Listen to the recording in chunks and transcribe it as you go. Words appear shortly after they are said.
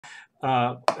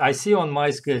I see on my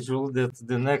schedule that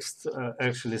the next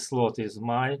actually slot is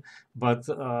mine, but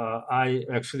I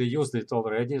actually used it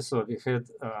already. So we had,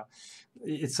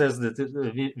 it says that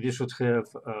we should have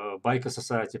a BICA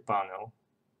Society panel,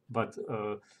 but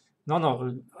no,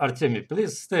 Artemy,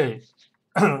 please stay,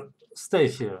 stay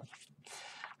here.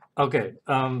 Okay.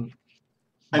 I'm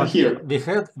here. We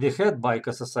had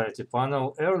BICA Society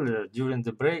panel earlier during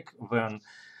the break when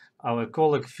our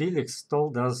colleague Felix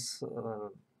told us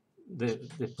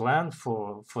the plan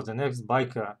for the next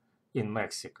BICA in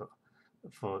Mexico.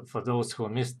 For those who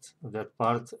missed that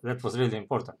part, that was really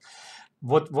important.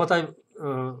 What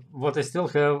I still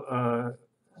have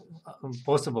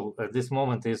possible at this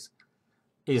moment is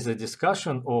a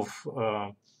discussion of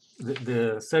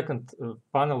the second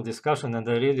panel discussion, and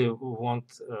I really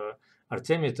want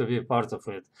Artemy to be a part of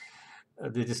it.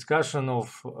 The discussion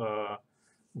of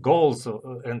goals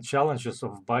and challenges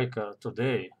of BICA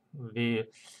today. We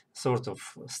sort of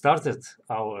started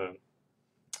our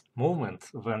movement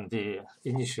when we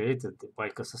initiated the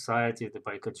BICA Society, the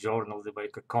BICA Journal, the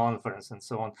BICA Conference, and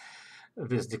so on,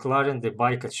 with declaring the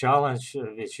BICA Challenge,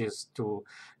 which is to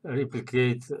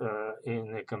replicate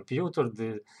in a computer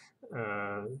the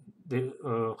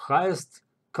highest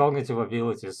cognitive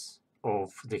abilities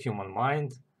of the human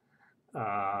mind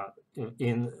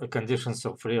in conditions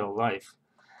of real life.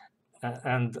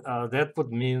 And that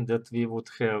would mean that we would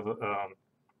have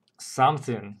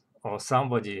something or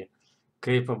somebody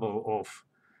capable of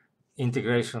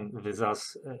integration with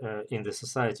us in the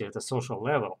society at a social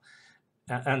level.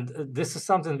 And this is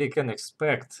something we can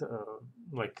expect,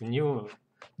 like new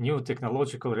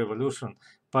technological revolution,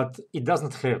 but it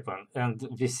doesn't happen. And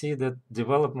we see that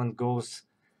development goes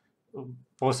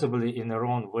possibly in a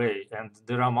wrong way, and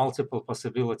there are multiple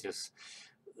possibilities.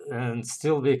 And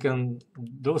still we can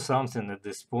do something at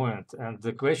this point. And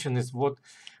the question is, what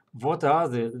are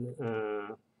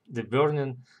the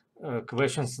burning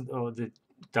questions or the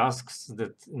tasks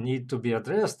that need to be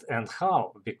addressed, and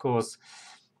how? Because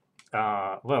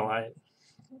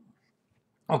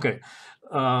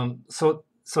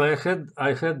so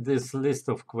I had this list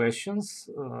of questions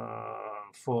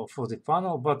for the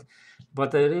panel,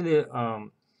 but I really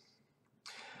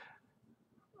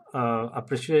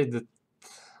appreciate that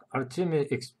Artemy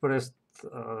expressed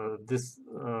this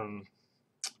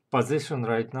position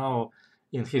right now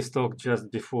in his talk just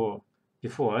before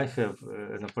I have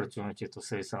an opportunity to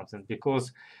say something,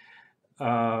 because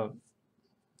I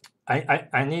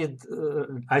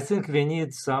think we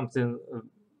need something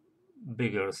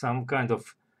bigger, some kind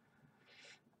of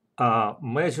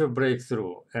major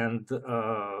breakthrough. And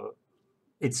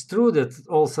it's true that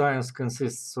all science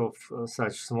consists of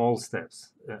such small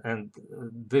steps, and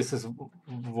this is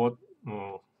what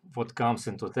comes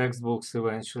into textbooks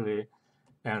eventually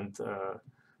and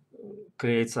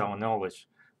creates our knowledge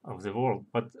of the world.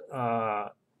 But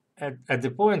at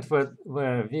the point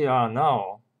where we are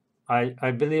now,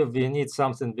 I believe we need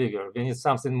something bigger. We need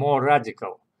something more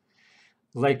radical.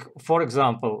 Like, for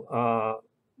example,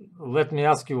 let me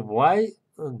ask you why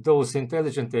those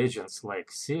intelligent agents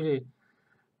like Siri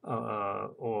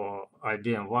or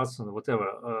IBM Watson,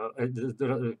 whatever,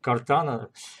 Cortana,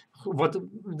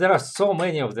 there are so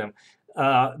many of them.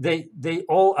 They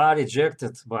all are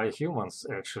rejected by humans,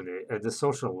 actually, at the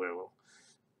social level.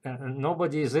 And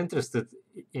nobody is interested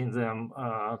in them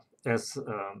as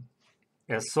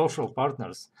social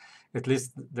partners. At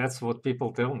least that's what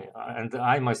people tell me. And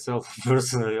I myself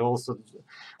personally also,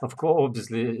 of course,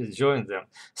 obviously joined them.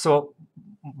 So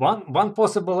one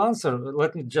possible answer,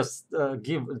 let me just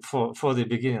give for the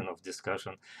beginning of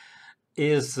discussion,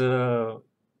 is I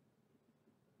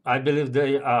believe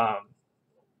they are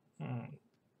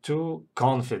too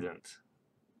confident,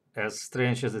 as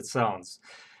strange as it sounds.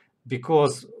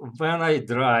 Because when I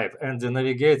drive and the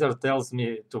navigator tells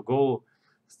me to go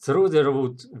through the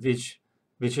route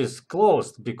which is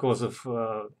closed because of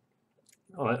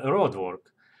road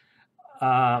work,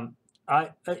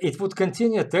 it would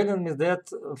continue telling me that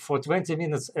for 20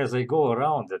 minutes as I go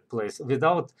around that place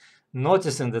without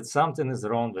noticing that something is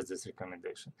wrong with this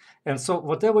recommendation. And so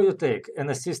whatever you take, an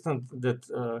assistant that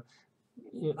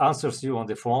answers you on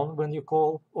the phone when you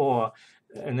call, or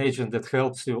an agent that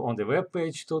helps you on the web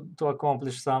page to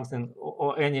accomplish something,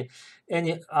 or any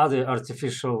other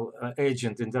artificial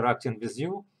agent interacting with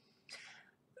you.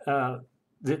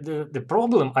 The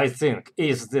problem, I think,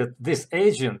 is that this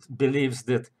agent believes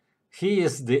that he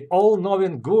is the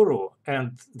all-knowing guru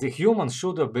and the human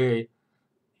should obey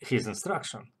his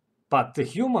instruction. But the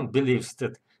human believes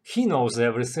that he knows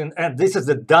everything, and this is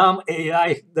the dumb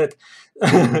AI that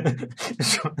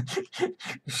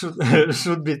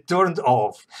should be turned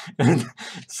off. And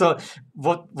so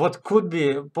what could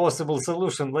be a possible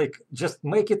solution? Like, just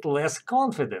make it less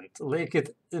confident, make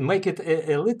it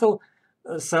a little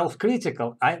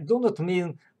self-critical. I do not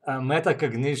mean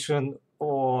metacognition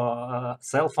or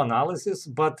self-analysis,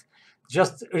 but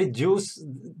just reduce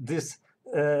this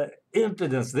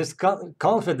impedance, this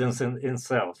confidence in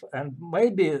self, and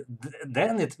maybe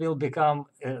then it will become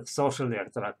a socially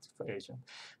attractive agent.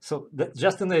 So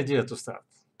just an idea to start.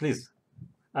 Please,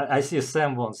 I see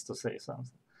Sam wants to say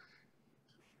something.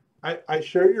 I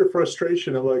share your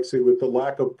frustration, Alexei, with the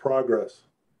lack of progress.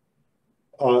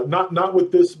 Not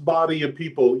with this body of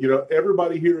people. You know,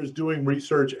 everybody here is doing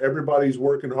research. Everybody's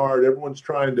working hard. Everyone's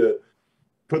trying to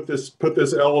put this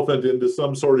elephant into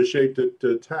some sort of shape to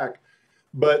attack.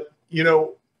 But you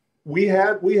know, we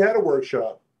had a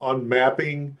workshop on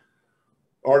mapping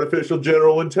artificial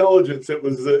general intelligence. It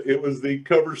was the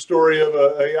cover story of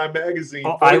an AI magazine.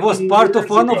 Oh, I was part of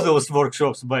one of those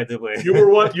workshops, by the way. You were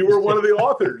one of the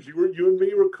authors. You and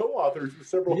me were co-authors with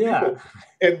several people.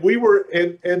 And we were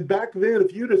and back then,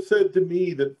 if you'd have said to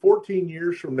me that 14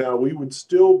 years from now we would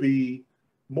still be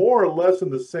more or less in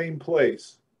the same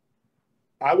place,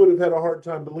 I would have had a hard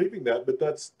time believing that. But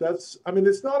that's I mean,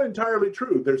 it's not entirely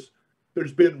true.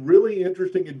 There's been really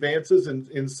interesting advances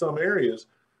in some areas,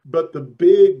 but the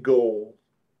big goal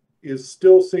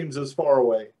still seems as far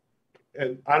away.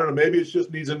 And I don't know, maybe it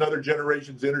just needs another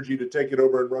generation's energy to take it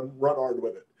over and run hard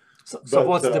with it. So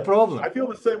what's the problem? I feel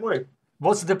the same way.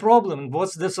 What's the problem?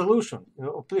 What's the solution?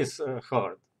 Please,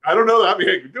 Howard. I don't know. I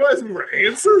mean, do ask me for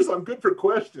answers? I'm good for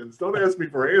questions. Don't ask me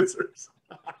for answers.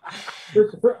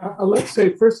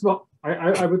 Alexei, first of all,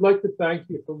 I would like to thank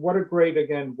you for what a great,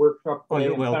 again, workshop. Oh,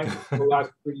 you're welcome. Thank you for the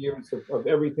last 3 years of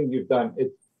everything you've done.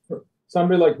 For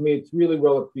somebody like me, it's really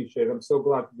well appreciated. I'm so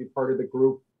glad to be part of the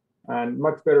group, and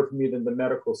much better for me than the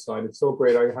medical side. It's so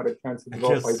great. I had a chance to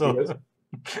develop ideas.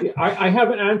 I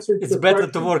haven't answered. It's better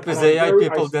to work with AI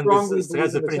people than with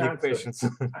schizophrenic patients.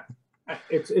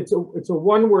 It's a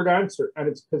one-word answer, and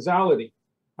it's causality.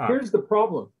 Here's the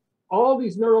problem. All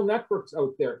these neural networks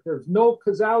out there, there's no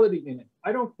causality in it.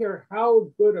 I don't care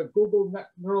how good a Google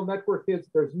neural network is,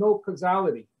 there's no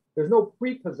causality. There's no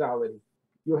pre-causality.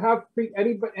 You have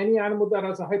any animal that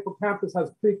has a hippocampus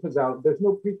has pre-causality. There's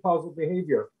no pre-causal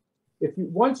behavior.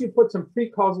 Once you put some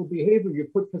pre-causal behavior, you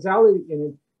put causality in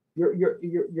it,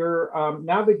 your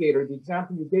navigator, the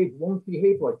example you gave, won't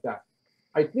behave like that.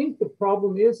 I think the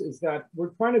problem is that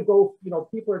we're trying to go, you know,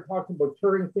 people are talking about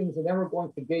Turing things and then we're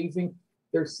going to gazing.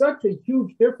 There's such a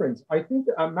huge difference. I think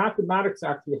mathematics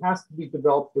actually has to be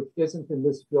developed, which isn't in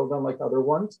this field, unlike other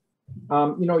ones.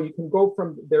 You know, you can go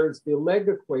from, there's the Legge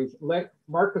equation,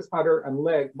 Marcus Hutter and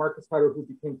Legge, Marcus Hutter, who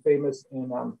became famous in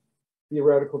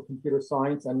theoretical computer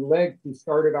science, and Legge, who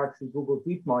started actually Google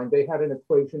DeepMind, they had an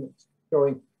equation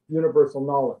showing universal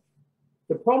knowledge.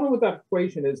 The problem with that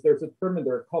equation is there's a term in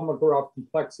there called Kolmogorov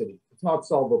complexity. It's not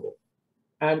solvable.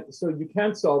 And so you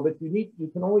can't solve it. You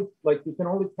can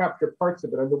only capture parts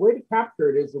of it. And the way to capture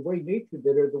it is the way nature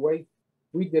did it, or the way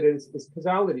we did it is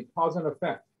causality, cause and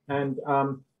effect. And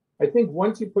I think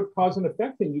once you put cause and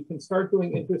effect in, you can start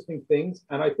doing interesting things.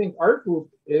 And I think our group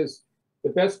is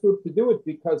the best group to do it,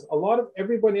 because a lot of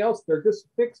everybody else, they're just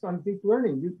fixed on deep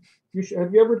learning.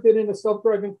 Have you ever been in a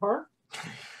self-driving car?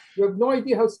 You have no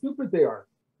idea how stupid they are.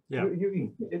 Yeah.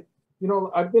 You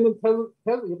know, I've been in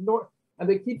Tesla, and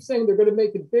they keep saying they're going to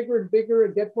make it bigger and bigger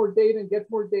and get more data and get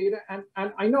more data. And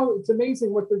I know it's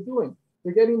amazing what they're doing.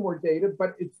 They're getting more data,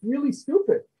 but it's really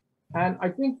stupid. And I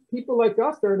think people like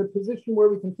us are in a position where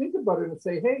we can think about it and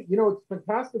say, hey, you know, it's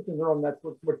fantastic in neural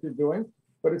networks what you're doing,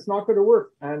 but it's not going to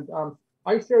work. And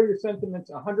I share your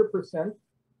sentiments 100%.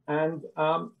 And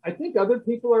I think other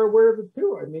people are aware of it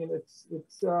too. I mean,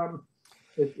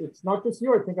 it's not just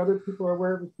you. I think other people are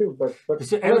aware of it too. But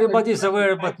see, everybody is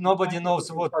aware, but nobody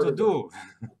knows what to do.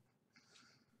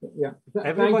 Yeah,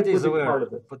 everybody is aware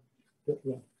of it. But...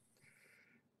 Yeah.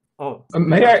 Oh,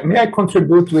 may I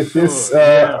contribute with this,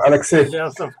 yes, Alexei?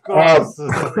 Yes, of course.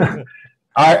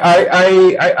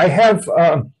 I have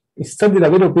studied a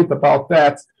little bit about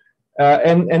that,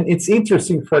 and it's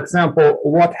interesting. For example,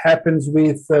 what happens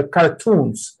with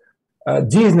cartoons,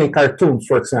 Disney cartoons,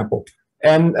 for example.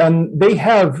 And they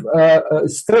have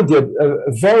studied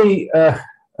very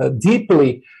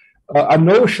deeply a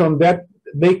notion that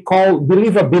they call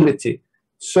believability.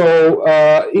 So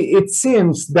it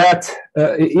seems that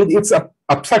it's a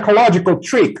psychological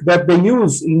trick that they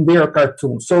use in their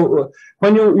cartoons. So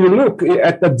when you look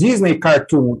at the Disney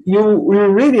cartoon, you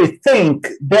really think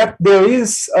that there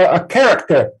is a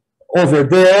character over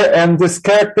there, and this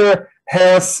character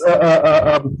has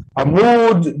a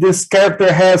mood, this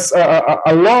character has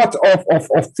a lot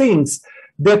of things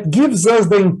that gives us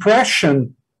the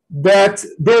impression that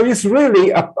there is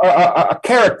really a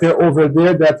character over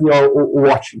there that we are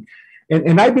watching.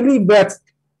 And I believe that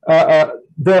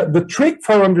the trick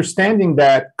for understanding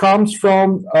that comes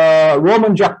from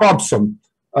Roman Jakobson,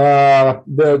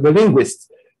 the linguist.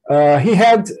 He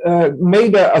had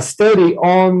made a study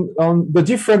on the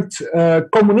different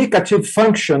communicative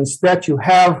functions that you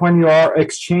have when you are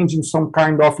exchanging some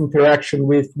kind of interaction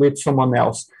with someone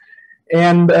else.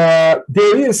 And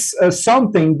there is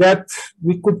something that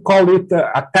we could call it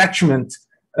attachment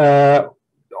or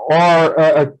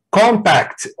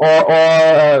contact,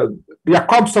 or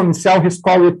Jakobson himself has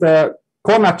called it a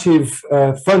conative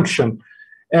function.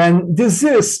 And this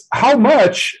is how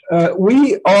much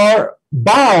we are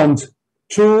bound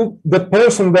to the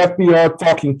person that we are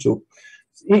talking to.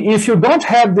 If you don't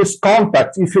have this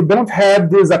contact, if you don't have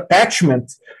this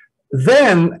attachment,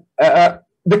 then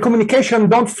the communication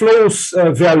don't flows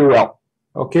very well,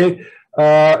 okay?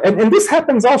 And this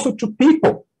happens also to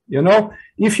people, you know?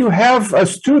 If you have a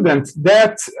student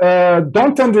that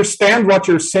don't understand what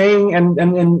you're saying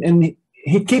and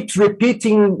he keeps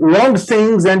repeating wrong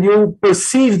things, and you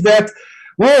perceive that,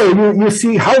 well, you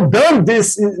see how dumb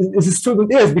this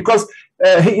student is, because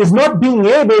he is not being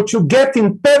able to get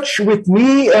in touch with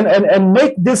me and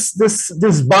make this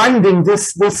binding,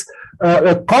 this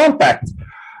contact.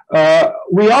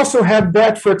 We also have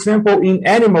that, for example, in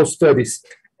animal studies.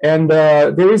 And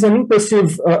there is an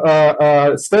impressive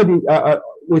study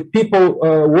with people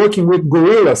working with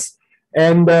gorillas.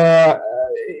 And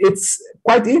it's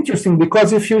quite interesting,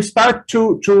 because if you start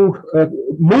to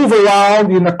move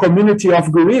around in a community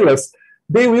of gorillas,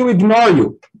 they will ignore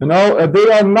you. You know,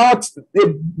 they are not,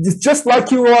 it's just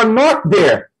like you are not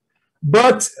there.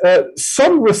 But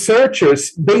some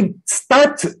researchers, they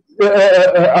start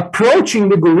approaching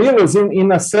the gorillas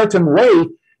in a certain way,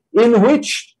 in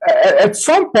which at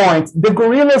some point the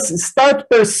gorillas start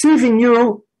perceiving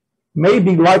you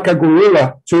maybe like a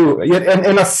gorilla too,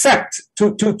 and accept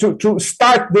to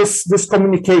start this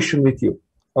communication with you.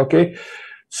 Okay,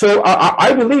 so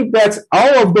I believe that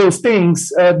all of those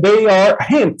things they are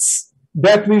hints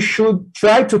that we should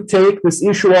try to take this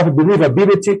issue of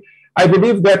believability. I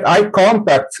believe that eye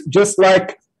contact, just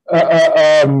like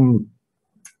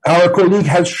our colleague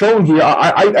has shown here,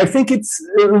 I think it's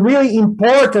really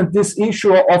important, this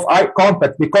issue of eye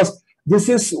contact, because this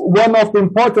is one of the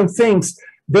important things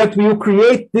that will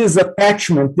create this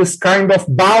attachment, this kind of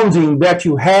bonding that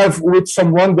you have with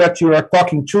someone that you are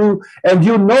talking to, and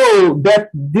you know that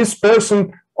this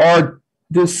person or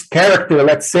this character,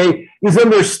 let's say, is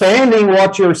understanding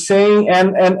what you're saying,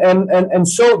 and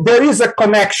so there is a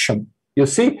connection, you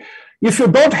see? If you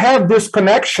don't have this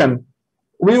connection,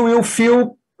 we will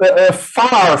feel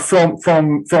far from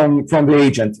the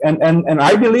agent. And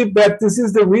I believe that this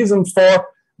is the reason for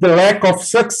the lack of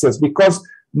success, because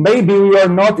maybe we are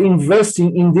not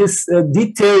investing in these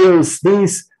details,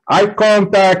 these eye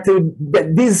contact.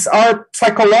 These are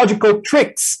psychological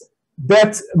tricks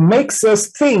that makes us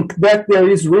think that there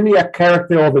is really a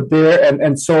character over there,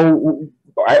 and so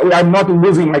I'm not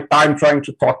losing my time trying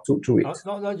to talk to it.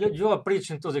 No, you are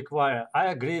preaching to the choir. I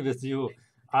agree with you.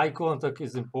 Eye contact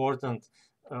is important.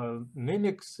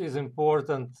 Mimics is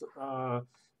important.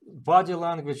 Body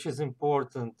language is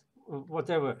important.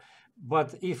 Whatever.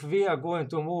 But if we are going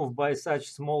to move by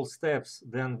such small steps,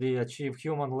 then we achieve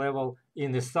human level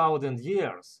in 1,000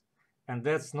 years. And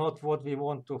that's not what we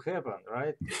want to happen,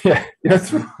 right? Yeah,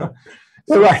 that's right.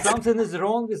 So right. Something is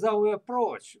wrong with our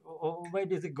approach, or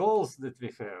maybe the goals that we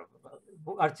have.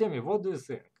 Artemy, what do you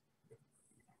think?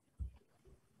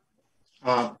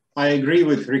 I agree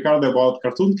with Ricardo about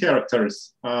cartoon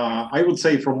characters. I would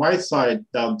say from my side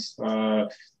that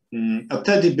a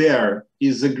teddy bear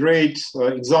is a great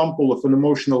example of an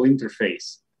emotional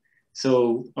interface.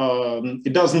 So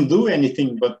it doesn't do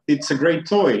anything, but it's a great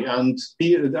toy, and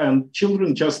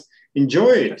children just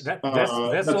enjoy it.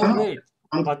 That's all great.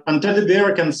 And teddy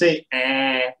bear can say,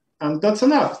 eh, and that's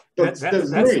enough. That's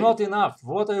not enough.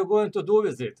 What are you going to do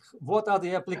with it? What are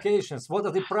the applications? What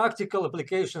are the practical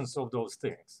applications of those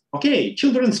things? Okay,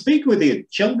 children speak with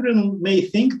it. Children may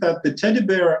think that the teddy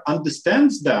bear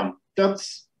understands them.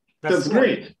 That's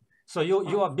great. So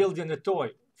you are building a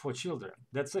toy for children.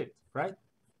 That's it, right?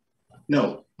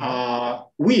 No, our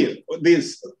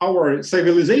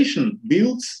civilization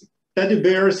builds teddy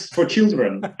bears for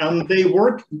children, and they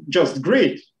work just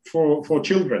great for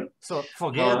children. So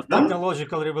forget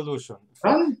technological revolution.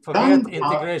 Forget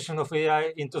integration of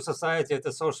AI into society at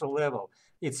a social level.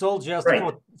 It's all just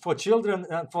for children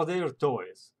and for their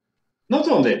toys. Not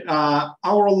only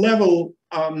our level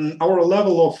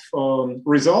of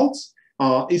results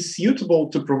is suitable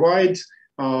to provide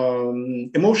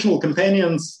emotional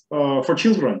companions for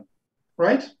children,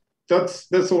 right?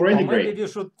 That's already great. Maybe you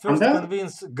should first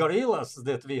convince gorillas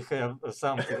that we have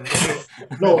something.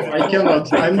 No, I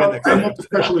cannot. I'm not a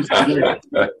specialist today.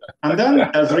 And then,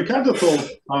 as Ricardo told,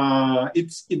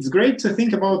 it's great to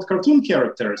think about cartoon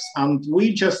characters, and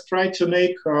we just try to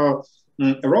make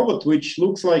a robot which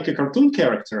looks like a cartoon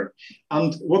character.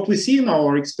 And what we see in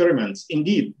our experiments,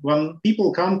 indeed, when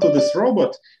people come to this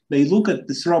robot, they look at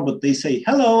this robot, they say,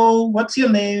 "Hello, what's your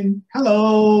name?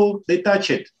 Hello," they touch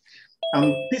it.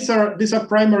 And these are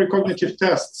primary cognitive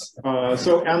tests.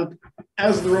 And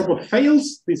as the robot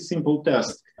fails this simple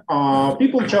test,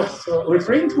 people just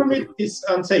refrain from it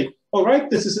and say, "All right,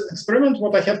 this is an experiment.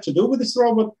 What I have to do with this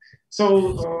robot?" So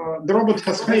the robot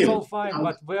has failed. That's all fine,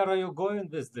 but where are you going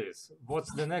with this?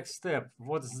 What's the next step?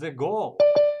 What's the goal?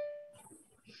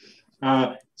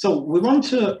 So we want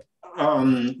to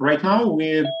right now we.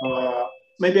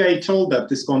 Maybe I told at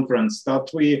this conference that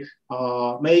we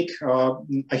make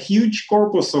a huge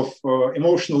corpus of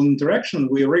emotional interaction.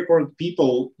 We record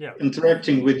people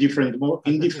interacting with different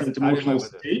emotional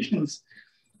situations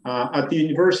at the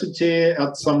university,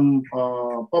 at some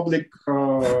public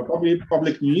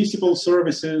municipal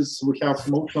services. We have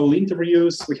emotional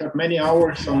interviews. We have many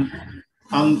hours and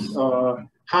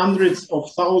hundreds of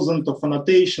thousands of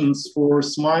annotations for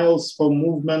smiles, for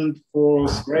movement, for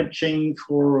stretching,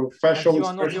 for facial expressions. You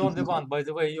are not the only one, by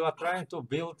the way. You are trying to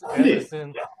build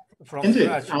everything from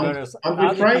scratch, whereas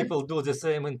other people do the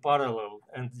same in parallel,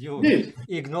 and you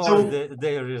ignore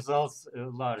their results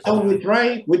largely. So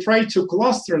we try to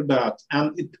cluster that and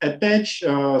attach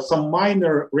some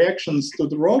minor reactions to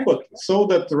the robot, so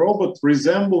that the robot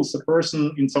resembles a person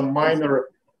in some minor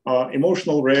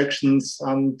emotional reactions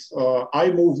and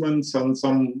eye movements and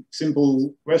some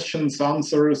simple questions,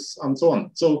 answers, and so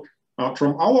on. So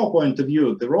from our point of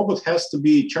view, the robot has to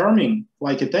be charming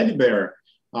like a teddy bear,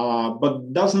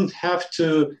 but doesn't have to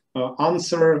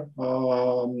answer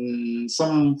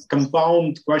some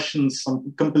compound questions,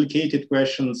 some complicated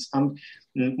questions. And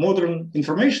modern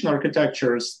information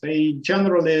architectures, they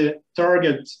generally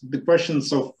target the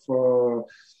questions of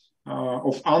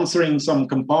answering some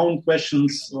compound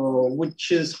questions, which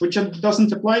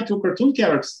doesn't apply to cartoon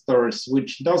characters,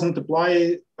 which doesn't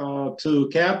apply to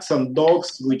cats and dogs,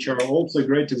 which are also a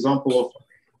great example of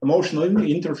emotional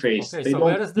interface. Okay, so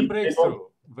where is the breakthrough?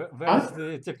 Where is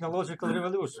the technological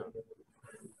revolution?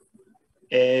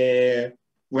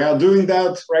 We are doing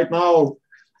that right now.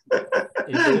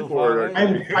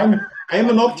 I'm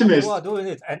an optimist. You are doing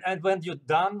it, and when you're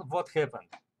done, what happened?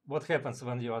 What happens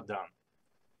when you are done?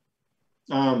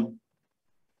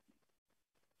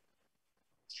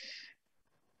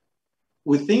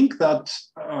 We think that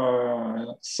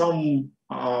some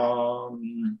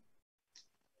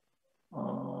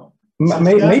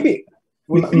maybe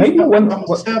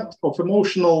one set of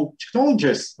emotional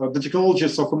technologies, the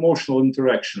technologies of emotional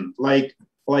interaction, like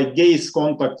gaze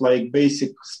contact, like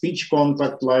basic speech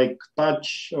contact, like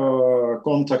touch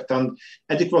contact, and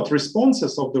adequate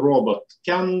responses of the robot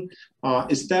can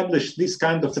establish this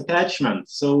kind of attachment.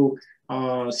 So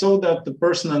that the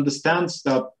person understands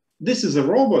that this is a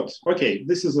robot. Okay,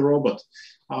 this is a robot,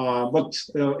 but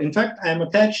in fact, I'm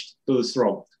attached to this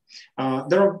robot.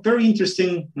 There are very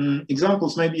interesting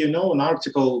examples. Maybe you know an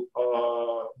article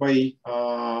by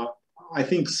I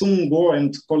think Sung Go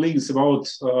and colleagues about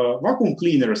vacuum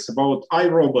cleaners, about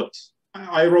iRobot's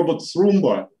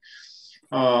Roomba.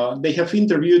 They have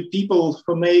interviewed people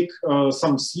who make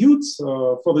some suits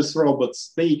for these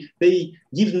robots. They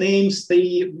give names,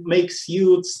 they make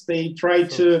suits, they try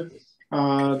to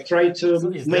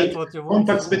make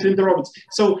contacts between the robots.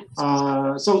 So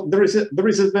there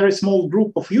is a very small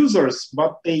group of users,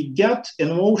 but they get an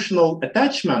emotional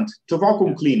attachment to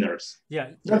vacuum cleaners. Yeah,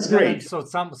 that's great. So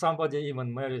somebody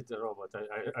even married the robot.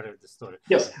 I read the story.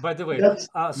 Yes. By the way, that's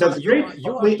great.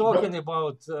 You are talking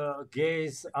about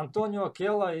gaze. Antonio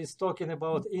Kella is talking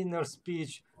about inner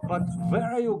speech. But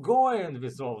where are you going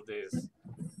with all this?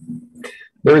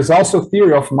 There is also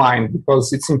theory of mind,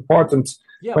 because it's important.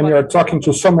 Yeah, when you're talking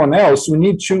to someone else, you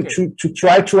need to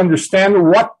try to understand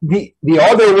what the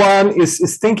other one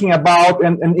is thinking about,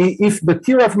 and if the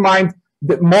theory of mind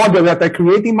the model that I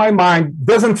create in my mind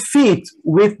doesn't fit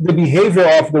with the behavior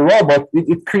of the robot,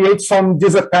 it creates some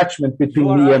disattachment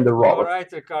between me and the robot. You're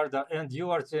right, Ricardo, and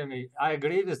you are telling me, I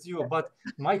agree with you, but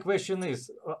my question is,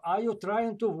 are you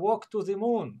trying to walk to the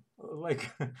moon?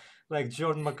 Like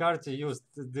John McCarthy used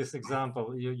this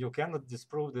example, you cannot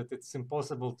disprove that it's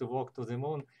impossible to walk to the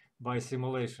moon by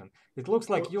simulation. It looks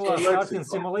like you are starting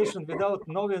simulation without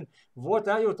knowing what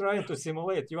are you trying to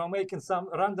simulate. You are making some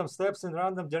random steps in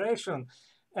random direction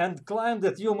and claim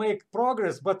that you make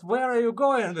progress, but where are you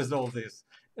going with all this?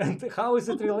 And how is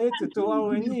it related to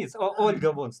our needs? Or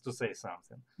Olga wants to say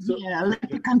something. Yeah,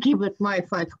 let me contribute my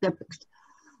 5 topics.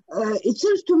 It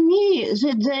seems to me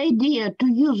that the idea to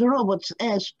use robots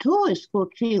as toys for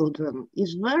children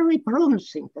is very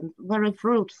promising and very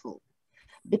fruitful,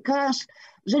 because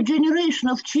the generation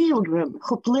of children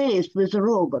who plays with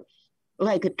robots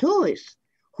like toys,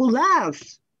 who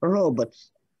loves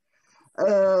robots,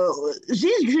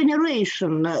 this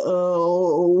generation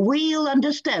will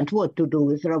understand what to do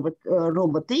with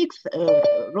robotics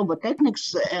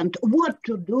and what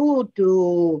to do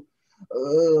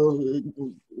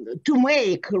to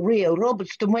make real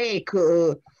robots, to make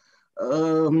the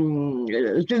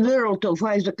world of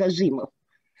Isaac Asimov.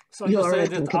 So you say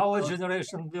that our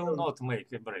generation will not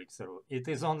make a breakthrough. It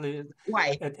is only,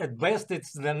 why? At best,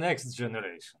 it's the next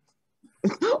generation.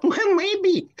 Well,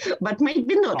 maybe, but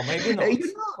maybe not.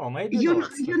 Or maybe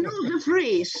not. You know the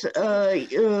phrase,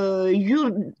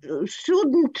 you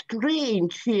shouldn't train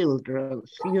children,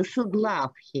 you should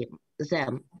love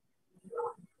them.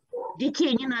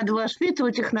 Детей не надо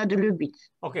воспитывать, их надо любить.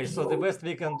 Okay, so the best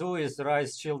we can do is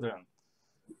raise children.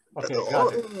 Okay,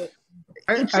 got it.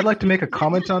 I'd like to make a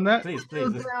comment on that. Please.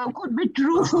 Could be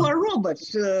true for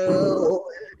robots. You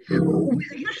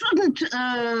shouldn't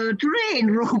train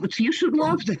robots. You should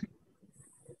love them.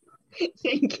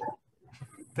 Thank you.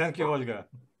 Thank you, Olga.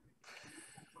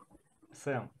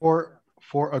 Sam.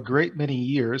 For a great many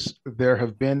years, there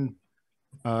have been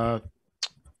a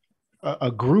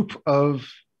group of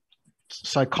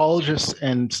psychologists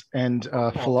and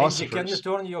philosophers. Can you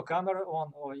turn your camera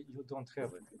on, or you don't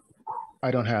have it? I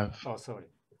don't have. Oh, sorry.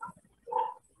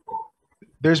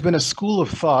 There's been a school of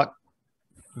thought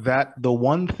that the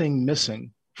one thing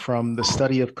missing from the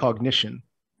study of cognition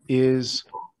is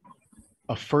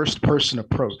a first-person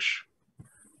approach.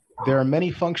 There are many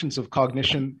functions of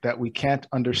cognition that we can't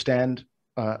understand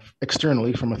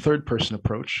externally from a third-person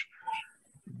approach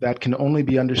that can only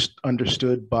be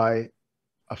understood by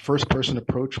a first-person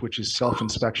approach, which is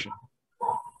self-inspection.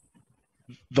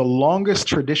 The longest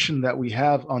tradition that we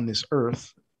have on this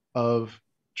earth of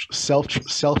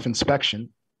self-inspection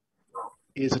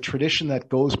is a tradition that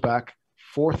goes back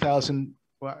 4,000,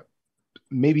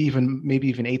 maybe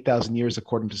even 8,000 years,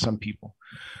 according to some people.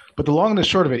 But the long and the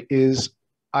short of it is,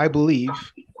 I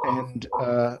believe, and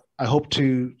I hope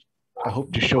to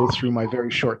show through my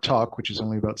very short talk, which is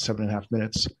only about 7.5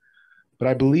 minutes, but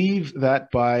I believe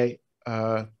that by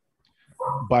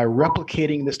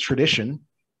replicating this tradition,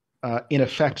 in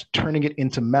effect, turning it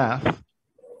into math,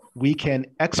 we can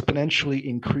exponentially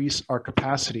increase our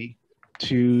capacity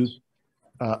to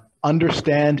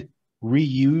understand,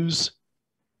 reuse,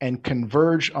 and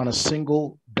converge on a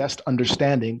single best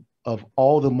understanding of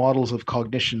all the models of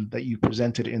cognition that you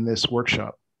presented in this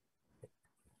workshop.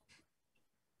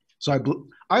 So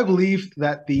I believe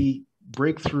that the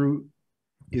breakthrough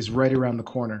is right around the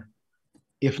corner,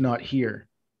 if not here.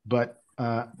 But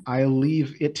I'll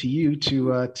leave it to you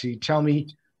to tell me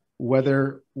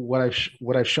whether what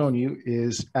I've shown you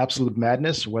is absolute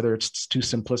madness, whether it's too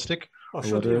simplistic. Or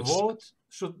should we vote?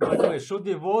 By the way, should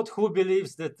we vote? Who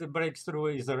believes that the breakthrough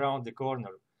is around the corner?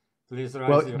 Please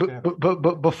raise your hand.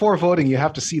 But before voting, you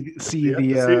have to see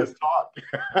his talk.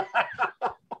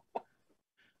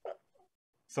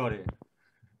 Sorry,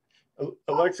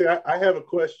 Alexei, I have a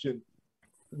question.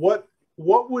 What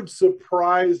would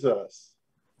surprise us?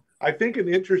 I think an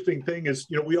interesting thing is,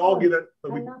 we all get it.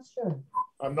 I'm not sure.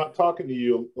 I'm not talking to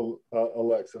you,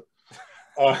 Alexa.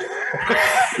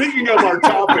 Speaking of our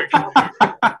topic,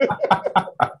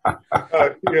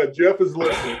 yeah, Jeff is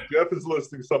listening. Jeff is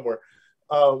listening somewhere.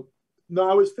 No,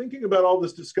 I was thinking about all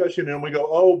this discussion, and we go,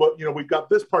 oh, but we've got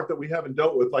this part that we haven't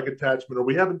dealt with, like attachment, or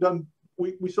we haven't done.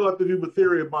 We still have to do with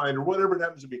theory of mind, or whatever it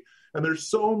happens to be. And there's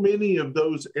so many of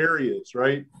those areas,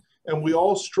 right? And we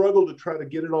all struggle to try to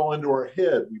get it all into our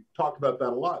head. We've talked about that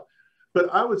a lot. But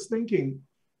I was thinking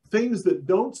things that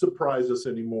don't surprise us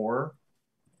anymore,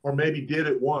 or maybe did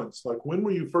at once. Like, when were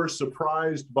you first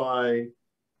surprised by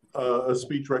a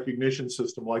speech recognition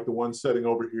system like the one setting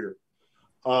over here?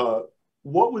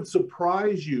 What would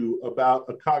surprise you about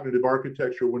a cognitive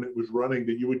architecture when it was running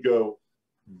that you would go,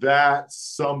 that's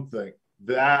something.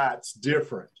 That's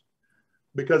different.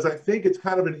 Because I think it's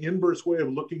kind of an inverse way of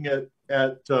looking at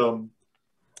a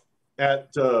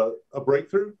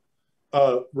breakthrough.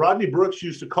 Rodney Brooks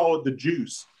used to call it the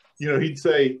juice. You know, he'd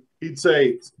say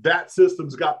that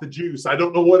system's got the juice. I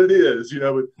don't know what it is, you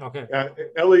know. But okay.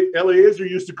 Eliezer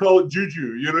used to call it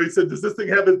juju. You know, he said, "Does this thing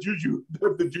have the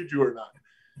juju or not?"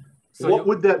 So what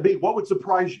would that be? What would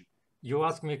surprise you? You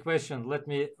ask me a question. Let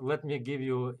me give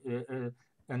you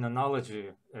an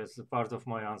analogy as a part of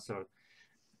my answer.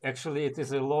 Actually, it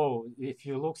is a law. If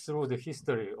you look through the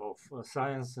history of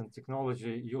science and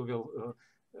technology, you will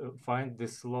find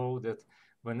this law that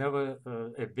whenever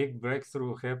a big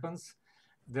breakthrough happens,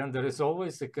 then there is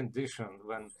always a condition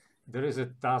when there is a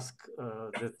task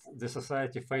that the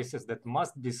society faces that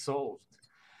must be solved.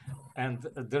 And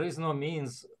there is no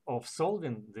means of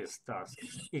solving this task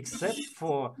except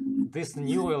for this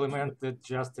new element that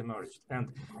just emerged. And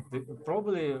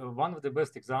probably one of the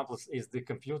best examples is the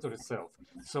computer itself.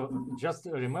 So just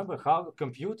remember how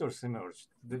computers emerged.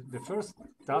 The first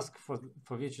task for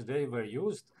which they were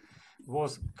used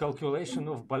was calculation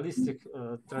of ballistic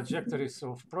trajectories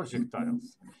of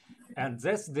projectiles. And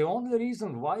that's the only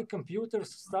reason why computers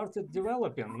started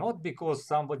developing, not because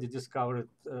somebody discovered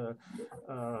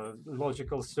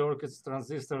logical circuits,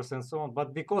 transistors, and so on,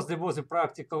 but because there was a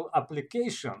practical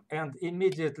application and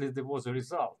immediately there was a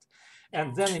result.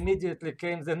 And then immediately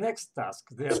came the next task,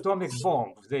 the atomic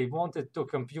bomb. They wanted to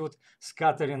compute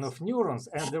scattering of neurons,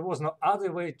 and there was no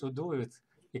other way to do it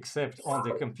except on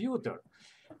the computer.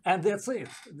 And that's it.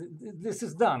 This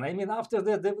is done. I mean, after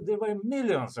that, there were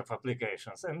millions of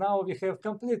applications, and now we have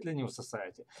completely new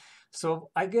society. So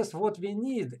I guess what we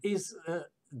need is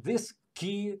this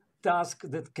key task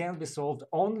that can be solved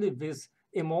only with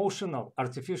emotional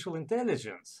artificial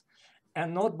intelligence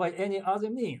and not by any other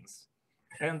means.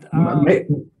 And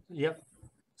yeah,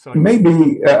 sorry.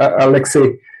 Maybe,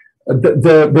 Alexei,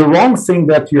 the wrong thing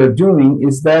that you're doing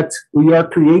is that we are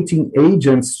creating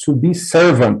agents to be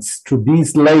servants, to be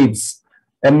slaves,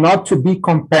 and not to be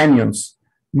companions.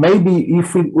 Maybe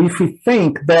if we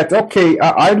think that, okay,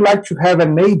 I'd like to have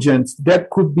an agent that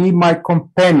could be my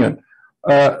companion.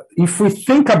 If we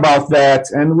think about that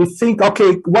and we think,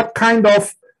 okay, what kind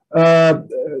of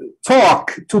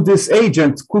talk to this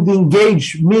agent could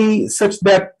engage me such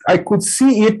that I could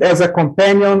see it as a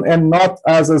companion and not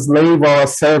as a slave or a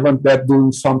servant that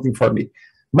doing something for me.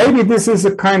 Maybe this is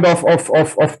a kind of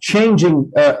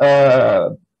changing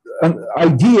an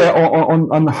idea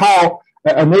on how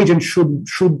an agent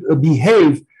should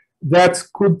behave that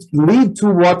could lead to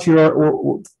what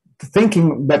you're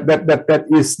thinking that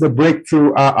is the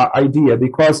breakthrough idea.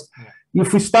 Because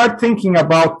if we start thinking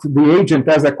about the agent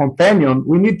as a companion,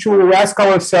 we need to ask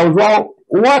ourselves, well,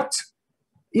 what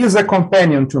is a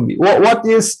companion to me? What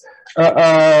is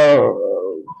a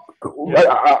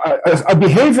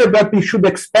behavior that we should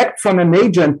expect from an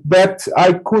agent that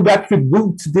I could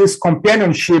attribute this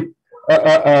companionship?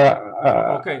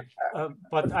 Okay,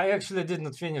 but I actually did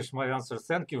not finish my answer.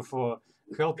 Thank you for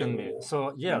helping me.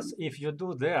 So yes, if you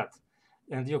do that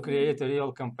and you create a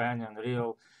real companion,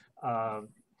 real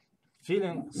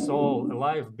feeling soul,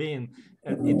 alive being,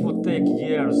 and it would take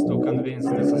years to convince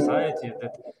the society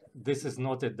that this is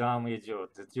not a dumb idiot,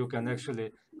 that you can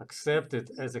actually accept it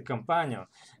as a companion.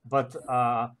 But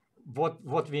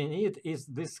what we need is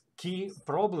this key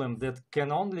problem that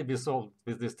can only be solved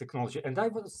with this technology. And I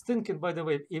was thinking, by the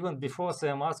way, even before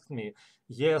Sam asked me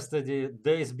yesterday,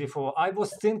 days before, I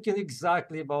was thinking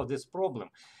exactly about this problem.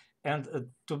 And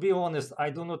to be honest,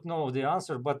 I do not know the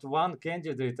answer, but one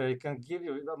candidate I can give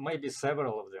you, maybe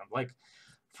several of them. Like,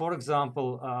 for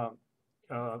example,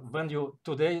 when you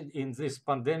today in this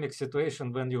pandemic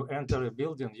situation, when you enter a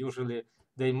building, usually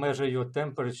they measure your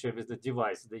temperature with the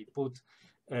device. They put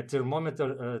a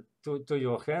thermometer to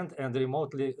your hand and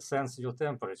remotely sense your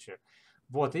temperature.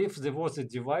 What if there was a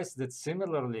device that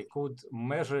similarly could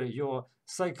measure your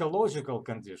psychological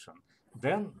condition?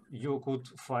 Then you could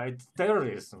fight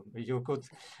terrorism. You could,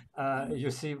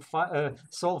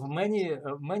 solve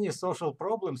many social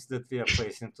problems that we are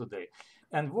facing today.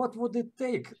 And what would it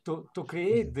take to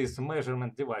create this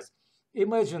measurement device?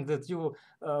 Imagine that you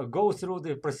go through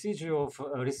the procedure of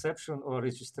reception or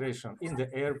registration in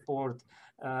the airport,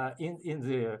 in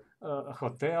the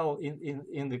hotel,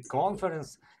 in the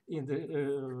conference, in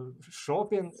the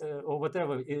shopping or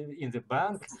whatever, in the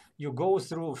bank. You go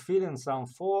through filling some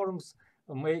forms,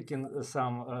 making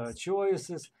some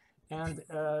choices, and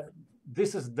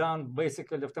this is done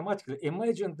basically automatically.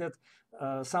 Imagine that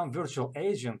some virtual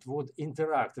agent would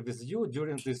interact with you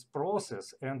during this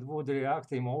process and would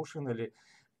react emotionally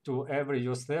to every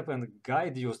your step and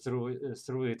guide you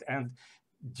through it. And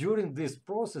during this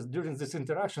process, during this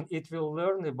interaction, it will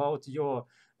learn about your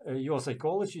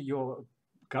psychology, your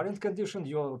current condition,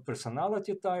 your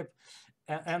personality type,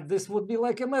 and this would be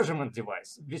like a measurement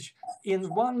device, which in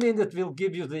 1 minute will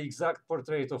give you the exact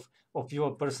portrait of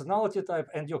your personality type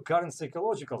and your current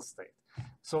psychological state.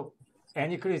 So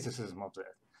any criticism of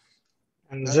that?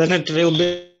 And then it will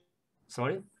be...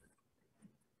 Sorry?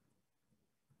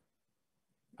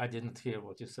 I didn't hear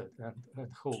what you said.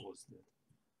 And who was that?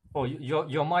 Oh,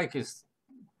 your mic is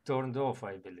turned off,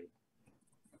 I believe.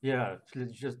 Yeah,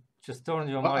 just turn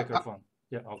your microphone.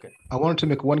 Yeah, okay. I wanted to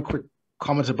make one quick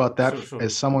comment about that. Sure.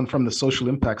 As someone from the social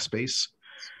impact space.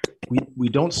 We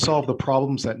don't solve the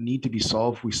problems that need to be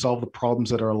solved. We solve the problems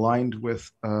that are aligned with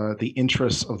the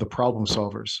interests of the problem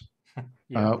solvers.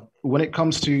 Yeah. When it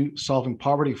comes to solving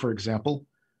poverty, for example,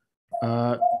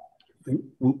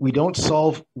 we don't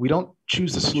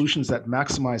choose the solutions that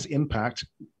maximize impact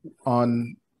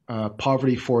on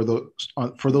poverty for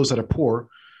those that are poor.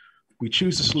 We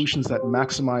choose the solutions that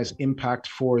maximize impact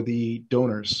for the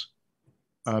donors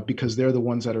because they're the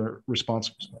ones that are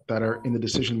responsible, that are in the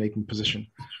decision-making position.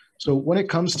 So when it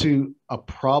comes to a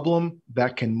problem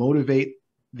that can motivate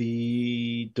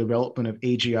the development of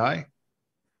AGI,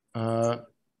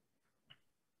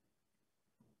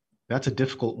 that's a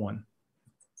difficult one.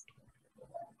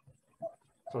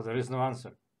 So there is no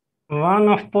answer. One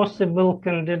of possible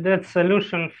candidate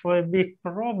solution for a big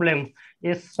problem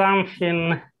is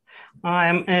something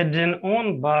I'm adding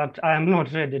on, but I'm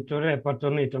not ready to report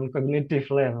on it on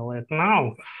cognitive level right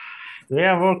now. We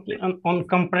are working on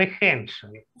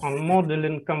comprehension, on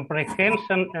modeling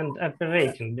comprehension and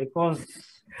operating, because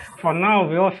for now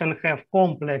we often have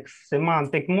complex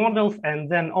semantic models and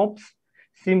then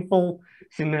simple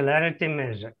similarity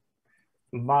measure,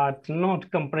 but not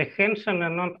comprehension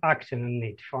and not action in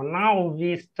it. For now,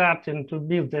 we're starting to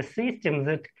build a system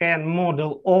that can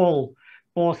model all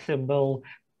possible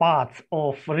parts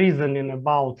of reasoning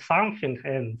about something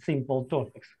and simple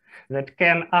topics, that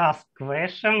can ask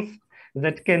questions,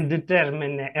 that can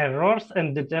determine errors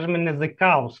and determine the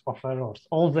cause of errors,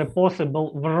 all the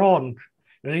possible wrong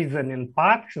reasoning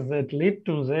paths that lead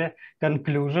to the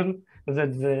conclusion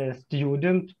that the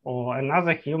student or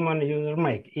another human user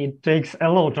make. It takes a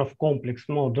lot of complex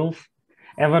models,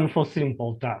 even for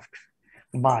simple tasks,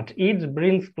 but it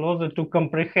brings closer to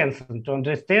comprehension, to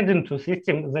understanding, to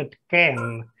systems that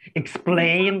can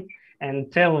explain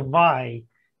and tell why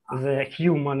the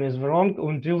human is wrong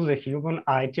until the human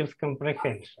achieves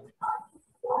comprehension.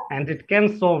 And it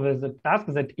can solve the task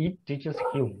that it teaches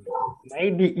humans.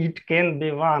 Maybe it can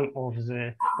be one of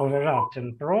the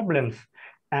overarching problems,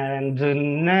 and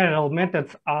neural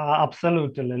methods are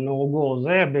absolutely no-go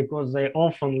there because they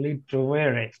often lead to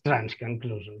very strange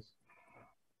conclusions.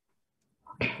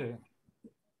 Okay.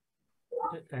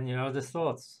 Any other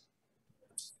thoughts?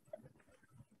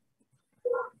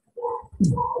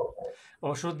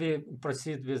 Or should we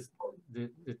proceed with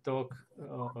the talk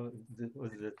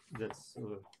that's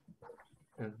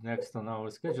next on our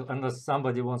schedule, unless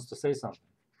somebody wants to say something?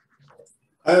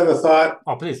 I have a thought.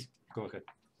 Oh, please, go ahead.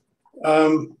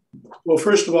 Well,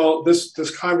 first of all,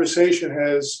 this conversation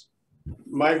has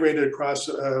migrated across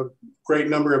a great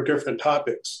number of different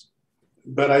topics.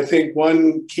 But I think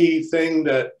one key thing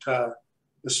that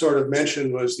was sort of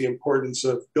mentioned was the importance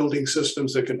of building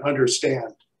systems that can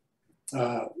understand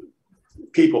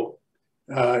people.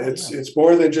 It's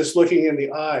more than just looking in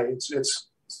the eye. It's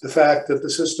the fact that the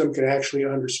system can actually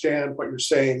understand what you're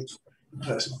saying,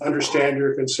 understand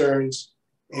your concerns,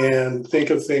 and think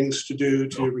of things to do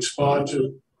to respond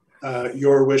to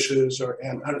your wishes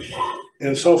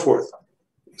and so forth.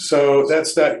 So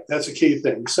that's a key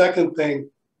thing. Second thing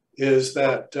is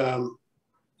that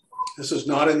this is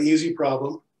not an easy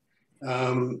problem.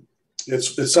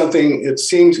 It's something, it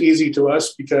seems easy to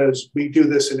us because we do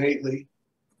this innately,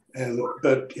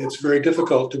 but it's very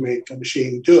difficult to make a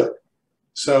machine do it.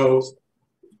 So,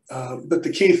 but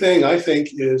the key thing, I think,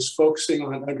 is focusing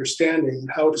on understanding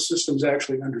how the systems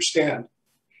actually understand.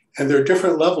 And there are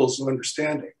different levels of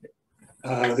understanding.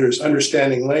 There's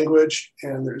understanding language,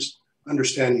 and there's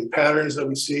understanding patterns that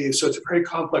we see. So it's a very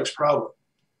complex problem.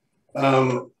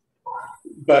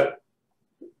 But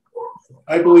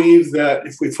I believe that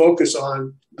if we focus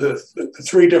on the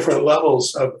three different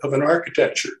levels of an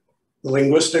architecture, the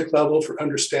linguistic level for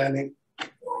understanding,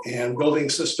 and building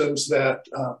systems that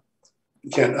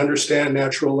can understand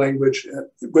natural language,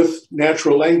 with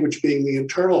natural language being the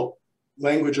internal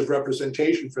language of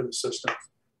representation for the system.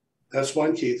 That's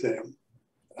one key thing.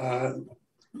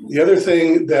 The other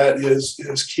thing that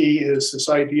is key is this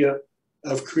idea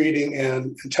of creating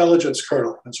an intelligence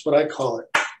kernel. That's what I call it.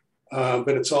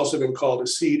 But it's also been called a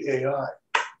seed AI.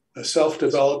 a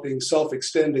self-developing,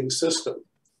 self-extending system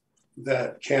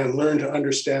that can learn to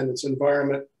understand its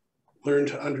environment, learn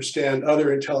to understand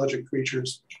other intelligent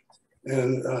creatures,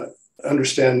 and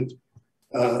understand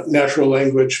natural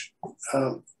language.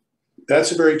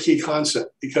 That's a very key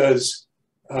concept, because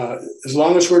as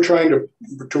long as we're trying to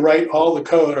write all the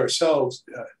code ourselves,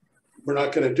 we're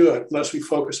not going to do it unless we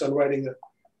focus on writing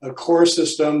a core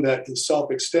system that is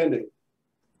self-extending.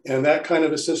 And that kind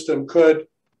of a system could,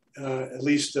 at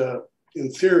least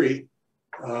in theory,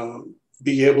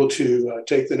 be able to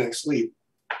take the next leap.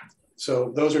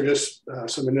 So those are just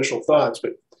some initial thoughts,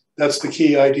 but that's the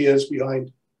key ideas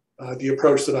behind the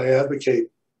approach that I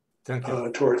advocate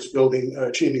towards building,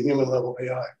 achieving human-level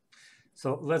AI.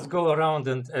 So let's go around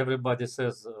and everybody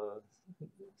says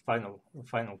final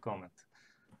comment.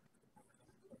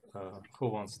 Who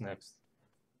wants next?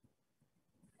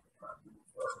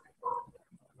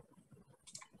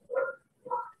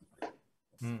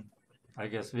 I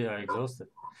guess we are exhausted.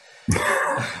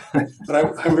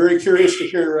 But I'm very curious to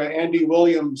hear Andy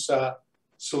Williams'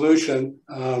 solution.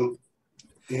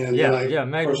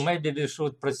 Maybe we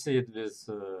should proceed with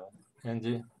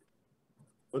Andy.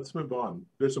 Let's move on.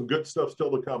 There's some good stuff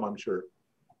still to come, I'm sure.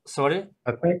 Sorry?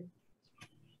 I think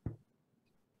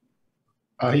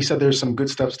he said there's some good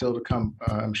stuff still to come,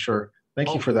 I'm sure.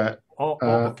 Thank you for that.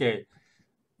 Okay.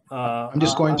 I'm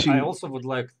just going to... I also would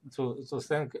like to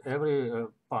thank every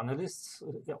panelist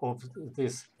of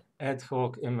this ad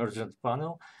hoc emergent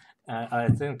panel. I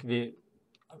think we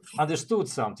understood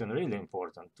something really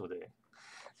important today.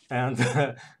 And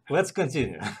let's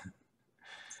continue.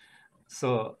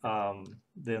 So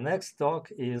the next talk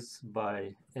is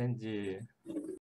by Andy